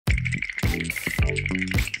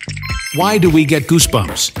Why do we get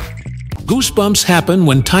goosebumps? Goosebumps happen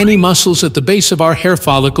when tiny muscles at the base of our hair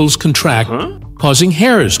follicles contract, causing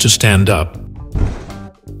hairs to stand up.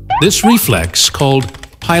 This reflex, called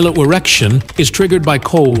piloerection, is triggered by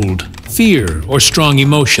cold, fear, or strong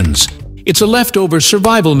emotions. It's a leftover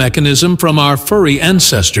survival mechanism from our furry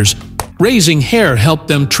ancestors. Raising hair helped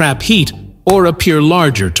them trap heat or appear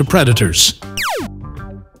larger to predators.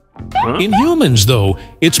 In humans, though,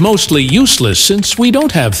 it's mostly useless since we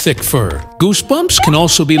don't have thick fur. Goosebumps can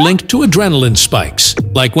also be linked to adrenaline spikes,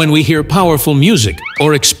 like when we hear powerful music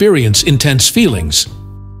or experience intense feelings.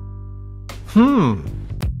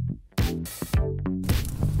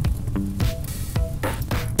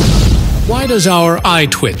 Why does our eye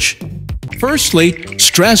twitch? Firstly,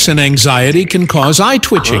 stress and anxiety can cause eye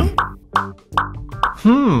twitching.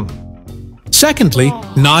 Secondly,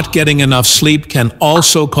 not getting enough sleep can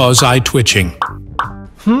also cause eye twitching.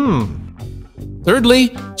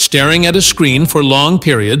 Thirdly, staring at a screen for long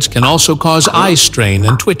periods can also cause eye strain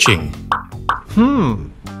and twitching.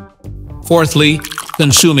 Fourthly,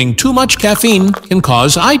 consuming too much caffeine can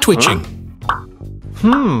cause eye twitching.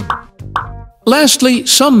 Lastly,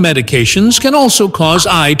 some medications can also cause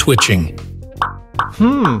eye twitching.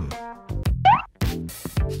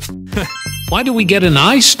 Why do we get an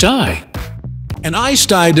eye sty? An eye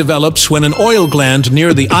sty develops when an oil gland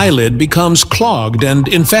near the eyelid becomes clogged and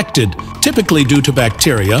infected, typically due to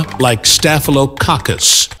bacteria like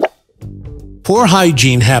Staphylococcus. Poor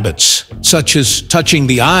hygiene habits, such as touching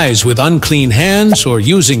the eyes with unclean hands or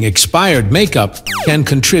using expired makeup, can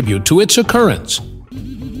contribute to its occurrence.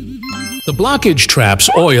 The blockage traps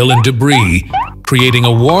oil and debris, creating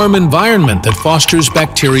a warm environment that fosters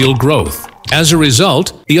bacterial growth. As a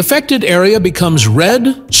result, the affected area becomes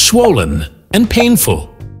red, swollen, and painful.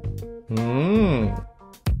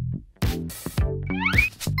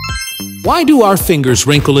 Why do our fingers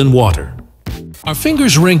wrinkle in water? Our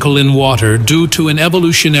fingers wrinkle in water due to an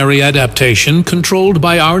evolutionary adaptation controlled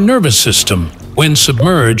by our nervous system. When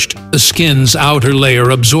submerged, the skin's outer layer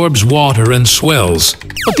absorbs water and swells,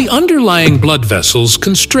 but the underlying blood vessels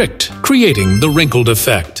constrict, creating the wrinkled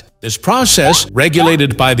effect. This process,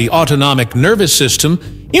 regulated by the autonomic nervous system,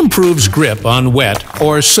 improves grip on wet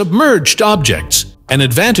or submerged objects, an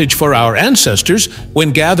advantage for our ancestors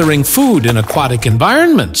when gathering food in aquatic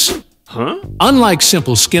environments. Unlike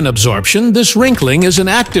simple skin absorption, this wrinkling is an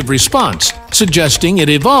active response, suggesting it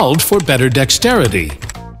evolved for better dexterity.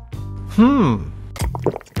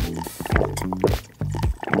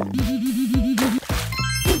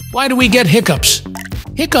 Why do we get hiccups?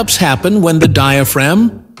 Hiccups happen when the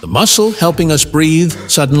diaphragm, the muscle helping us breathe,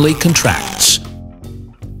 suddenly contracts.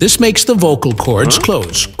 This makes the vocal cords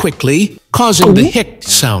close quickly, causing the hic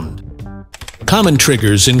sound. Common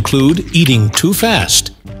triggers include eating too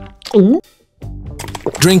fast,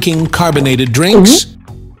 drinking carbonated drinks,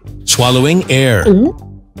 swallowing air,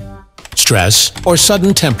 stress, or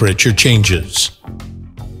sudden temperature changes.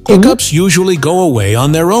 Hiccups usually go away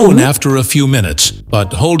on their own after a few minutes,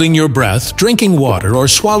 but holding your breath, drinking water, or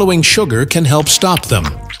swallowing sugar can help stop them.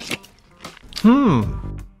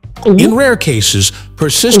 In rare cases,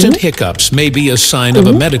 persistent hiccups may be a sign of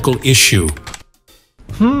a medical issue.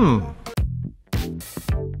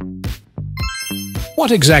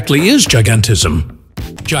 What exactly is gigantism?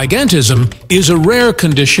 Gigantism is a rare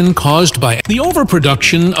condition caused by the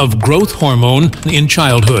overproduction of growth hormone in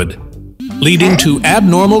childhood, leading to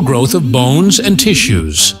abnormal growth of bones and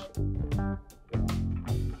tissues.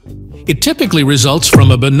 It typically results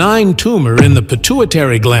from a benign tumor in the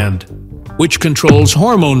pituitary gland, which controls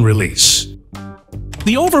hormone release.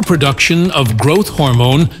 The overproduction of growth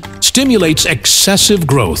hormone stimulates excessive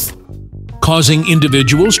growth, causing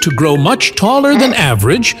individuals to grow much taller than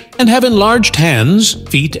average and have enlarged hands,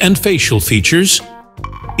 feet, and facial features.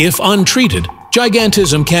 If untreated,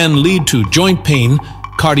 gigantism can lead to joint pain,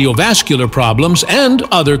 cardiovascular problems, and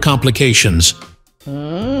other complications.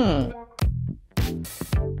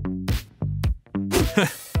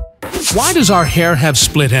 Why does our hair have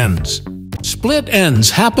split ends? Split ends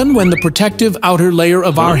happen when the protective outer layer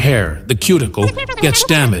of our hair, the cuticle, gets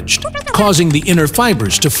damaged, causing the inner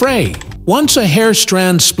fibers to fray. Once a hair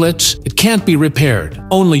strand splits, it can't be repaired,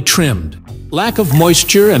 only trimmed. Lack of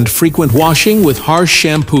moisture and frequent washing with harsh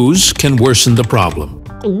shampoos can worsen the problem.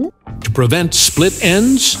 To prevent split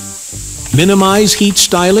ends, minimize heat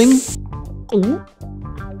styling,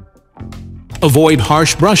 avoid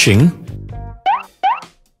harsh brushing,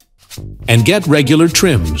 and get regular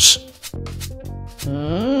trims.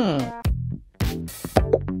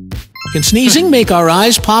 Can sneezing make our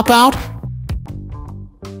eyes pop out?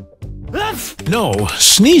 No,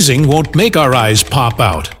 sneezing won't make our eyes pop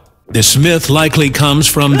out. This myth likely comes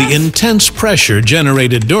from the intense pressure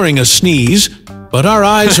generated during a sneeze, but our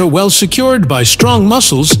eyes are well secured by strong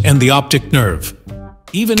muscles and the optic nerve.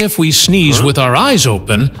 Even if we sneeze with our eyes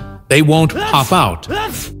open, they won't pop out.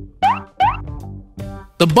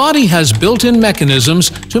 The body has built-in mechanisms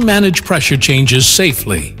to manage pressure changes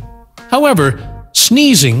safely. However,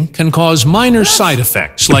 sneezing can cause minor side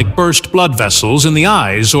effects like burst blood vessels in the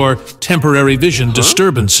eyes or temporary vision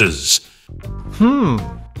disturbances.